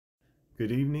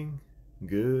Good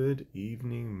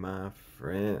evening, my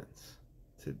friends.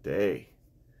 Today,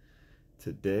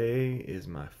 today is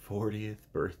my 40th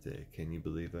birthday. Can you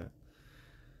believe that?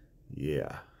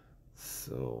 Yeah.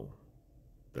 So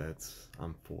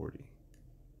I'm 40,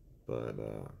 but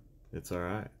it's all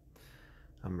right.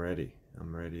 I'm ready.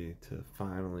 I'm ready to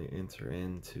finally enter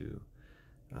into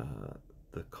uh,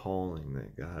 the calling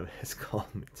that God has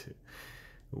called me to.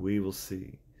 We will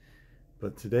see.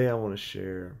 But today I want to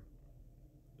share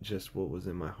just what was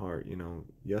in my heart.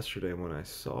 Yesterday when I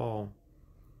saw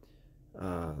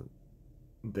uh,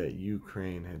 that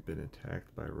Ukraine had been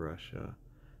attacked by Russia,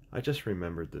 I just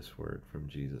remembered this word from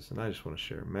Jesus, and I just want to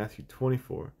share. Matthew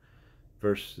 24,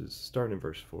 starting in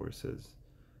verse 4, it says,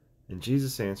 "And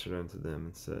Jesus answered unto them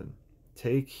and said,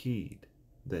 Take heed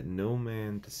that no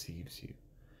man deceives you.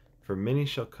 For many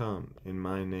shall come in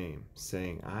my name,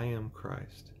 saying, I am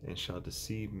Christ, and shall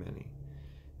deceive many.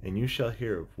 And you shall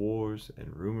hear of wars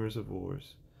and rumors of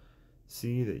wars.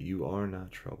 See that you are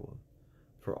not troubled.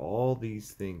 For all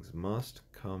these things must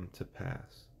come to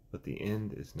pass, but the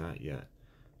end is not yet.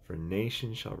 For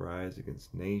nation shall rise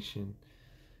against nation,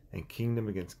 and kingdom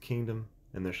against kingdom,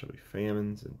 and there shall be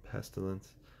famines and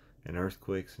pestilence, and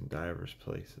earthquakes in divers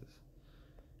places.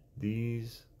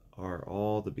 These are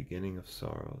all the beginning of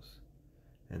sorrows.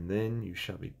 And then you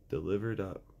shall be delivered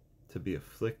up to be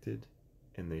afflicted,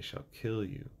 and they shall kill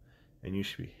you, and you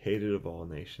shall be hated of all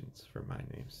nations for my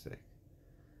name's sake."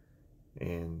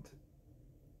 And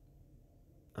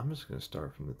I'm just going to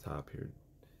start from the top here,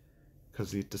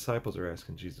 because the disciples are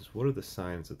asking Jesus, what are the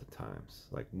signs of the times?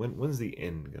 Like, when's the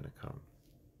end going to come?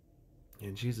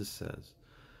 And Jesus says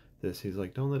this. He's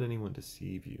like, don't let anyone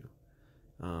deceive you.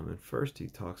 And first he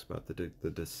talks about the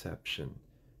deception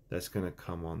that's going to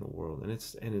come on the world. And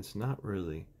it's not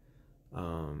really,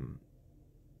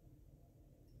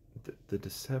 the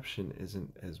deception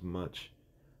isn't as much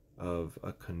of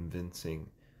a convincing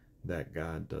that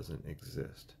God doesn't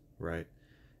exist, right?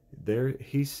 There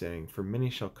he's saying, for many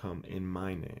shall come in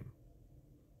my name.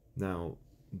 Now,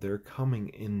 they're coming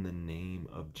in the name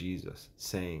of Jesus,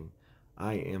 saying,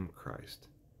 I am Christ.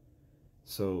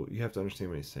 So you have to understand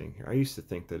what he's saying here. I used to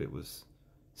think that it was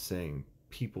saying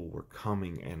people were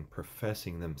coming and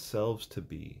professing themselves to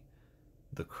be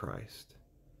the Christ.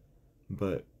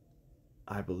 But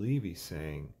I believe he's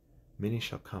saying, many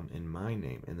shall come in my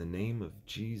name, in the name of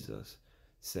Jesus,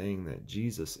 saying that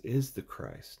Jesus is the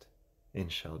Christ, and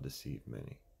shall deceive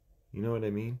many. You know what I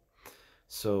mean?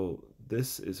 So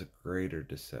this is a greater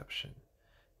deception.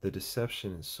 The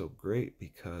deception is so great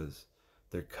because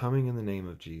they're coming in the name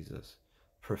of Jesus,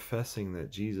 professing that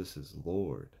Jesus is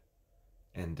Lord,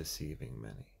 and deceiving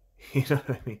many. You know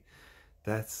what I mean?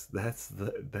 That's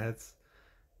the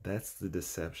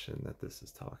deception that this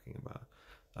is talking about.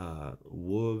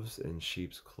 Wolves in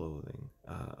sheep's clothing,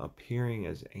 appearing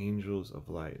as angels of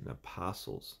light and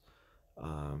apostles,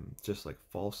 just like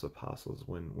false apostles.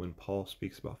 When Paul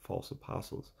speaks about false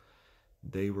apostles,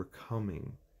 they were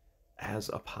coming as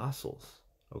apostles.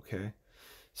 Okay,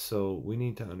 so we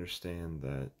need to understand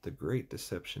that the great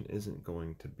deception isn't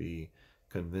going to be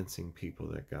convincing people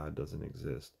that God doesn't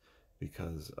exist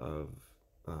because of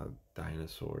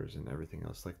dinosaurs and everything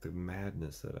else, like the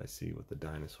madness that I see with the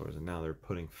dinosaurs. And now they're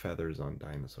putting feathers on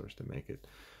dinosaurs to make it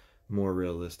more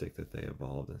realistic that they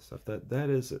evolved and stuff.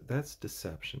 That's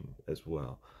deception as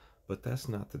well. But that's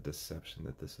not the deception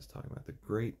that this is talking about. The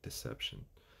great deception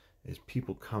is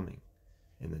people coming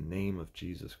in the name of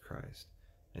Jesus Christ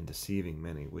and deceiving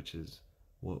many, which is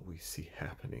what we see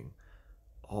happening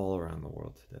all around the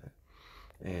world today.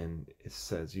 And it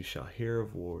says, you shall hear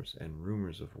of wars and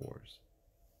rumors of wars.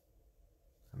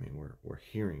 I mean, we're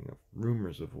hearing of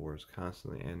rumors of wars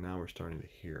constantly, and now we're starting to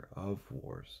hear of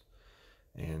wars.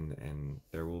 And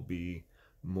there will be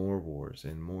more wars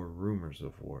and more rumors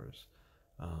of wars.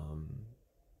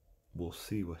 We'll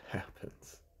see what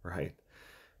happens, right?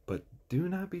 But do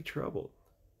not be troubled.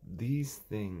 These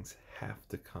things have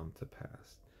to come to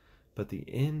pass. But the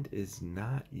end is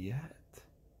not yet.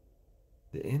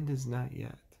 The end is not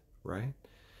yet, right?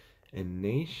 And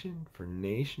nation for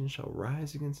nation shall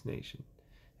rise against nation,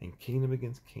 and kingdom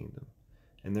against kingdom.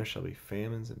 And there shall be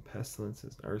famines and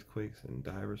pestilences and earthquakes in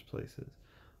divers places.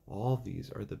 All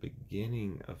these are the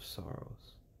beginning of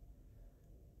sorrows.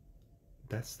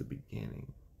 That's the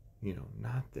beginning,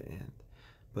 not the end.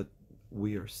 But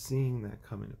we are seeing that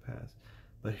coming to pass.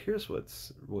 But here's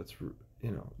what's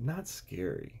not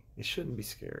scary. It shouldn't be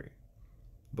scary.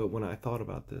 But when I thought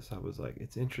about this, I was like,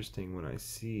 it's interesting when I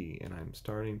see, and I'm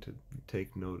starting to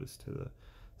take notice to the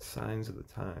signs of the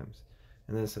times.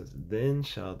 And then it says, then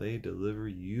shall they deliver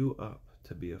you up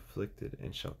to be afflicted,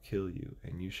 and shall kill you,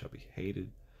 and you shall be hated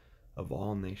of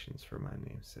all nations for my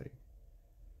name's sake.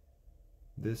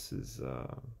 This is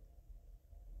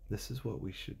what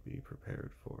we should be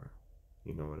prepared for.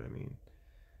 You know what I mean?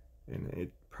 And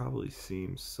it probably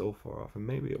seems so far off, and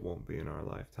maybe it won't be in our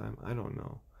lifetime. I don't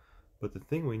know. But the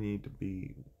thing we need to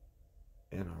be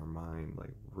in our mind,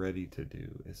 like ready to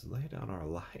do, is lay down our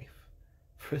life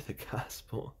for the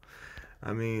gospel.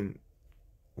 I mean,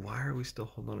 why are we still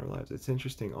holding on our lives? It's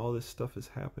interesting. All this stuff is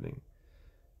happening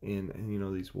in you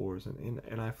know, these wars,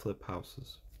 and I flip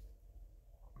houses.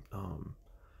 Um,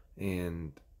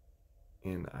 and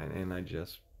I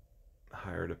just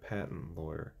hired a patent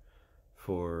lawyer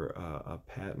for a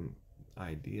patent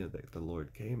idea that the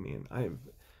Lord gave me, and I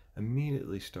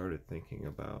immediately started thinking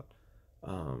about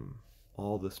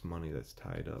all this money that's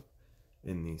tied up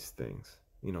in these things.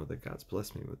 You know, that God's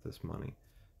blessed me with this money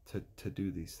to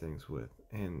do these things with,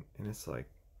 and it's like,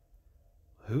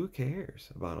 who cares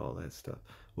about all that stuff?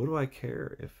 What do I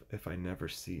care if I never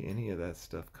see any of that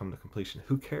stuff come to completion?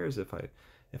 Who cares if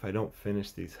I don't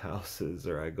finish these houses,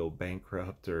 or I go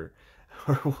bankrupt, or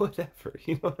whatever?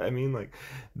 You know what I mean? Like,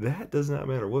 that does not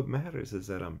matter. What matters is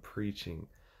that I'm preaching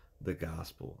the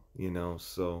gospel, you know?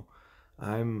 So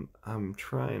I'm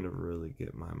trying to really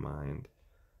get my mind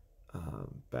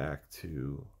back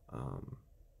to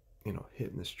you know,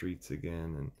 hitting the streets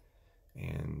again,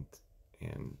 and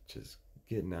just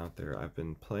getting out there. I've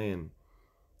been playing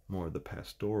more of the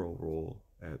pastoral role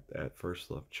at First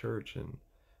Love Church, and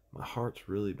my heart's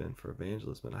really been for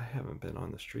evangelism, and I haven't been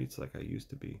on the streets like I used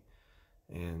to be.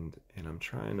 And I'm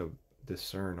trying to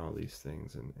discern all these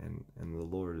things, and the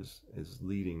Lord is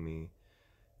leading me,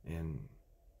 and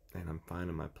I'm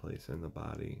finding my place in the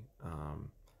body.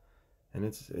 And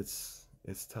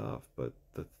it's tough, but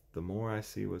the more I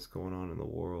see what's going on in the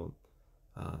world,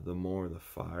 the more the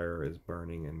fire is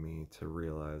burning in me to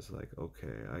realize, like,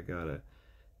 okay, I gotta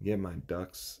get my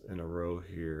ducks in a row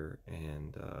here,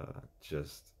 and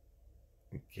just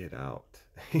get out.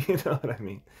 You know what I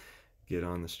mean? Get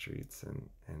on the streets,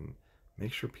 and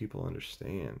make sure people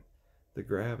understand the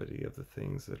gravity of the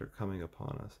things that are coming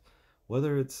upon us.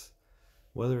 Whether it's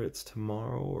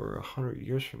tomorrow or 100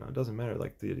 years from now, it doesn't matter.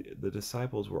 Like, the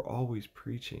disciples were always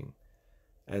preaching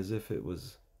as if it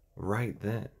was right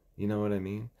then. You know what I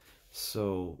mean?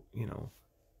 So, you know,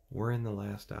 we're in the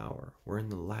last hour. We're in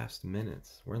the last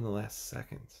minutes. We're in the last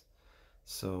seconds.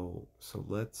 So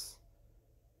let's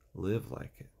live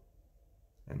like it,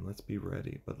 and let's be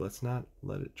ready, but let's not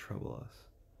let it trouble us.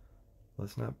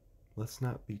 Let's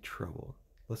not be troubled.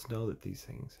 Let's know that these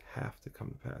things have to come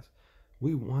to pass.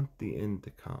 We want the end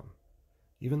to come,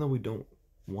 even though we don't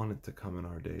want it to come in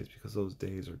our days, because those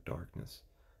days are darkness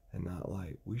and not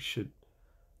light. We should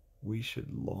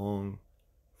long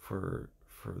for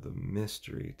the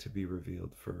mystery to be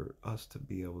revealed, for us to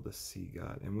be able to see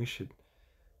God. And we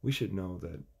should know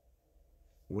that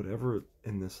whatever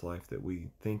in this life that we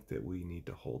think that we need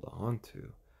to hold on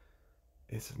to,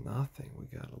 it's nothing. We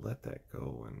got to let that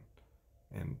go,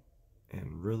 and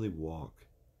really walk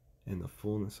in the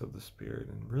fullness of the Spirit,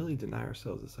 and really deny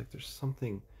ourselves. It's like there's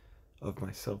something of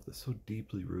myself that's so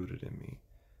deeply rooted in me.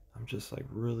 I'm just like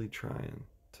really trying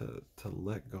to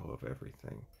let go of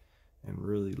everything and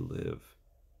really live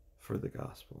for the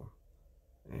gospel,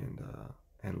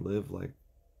 and live like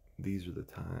these are the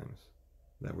times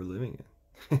that we're living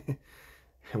in.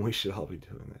 And we should all be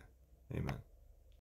doing that. Amen.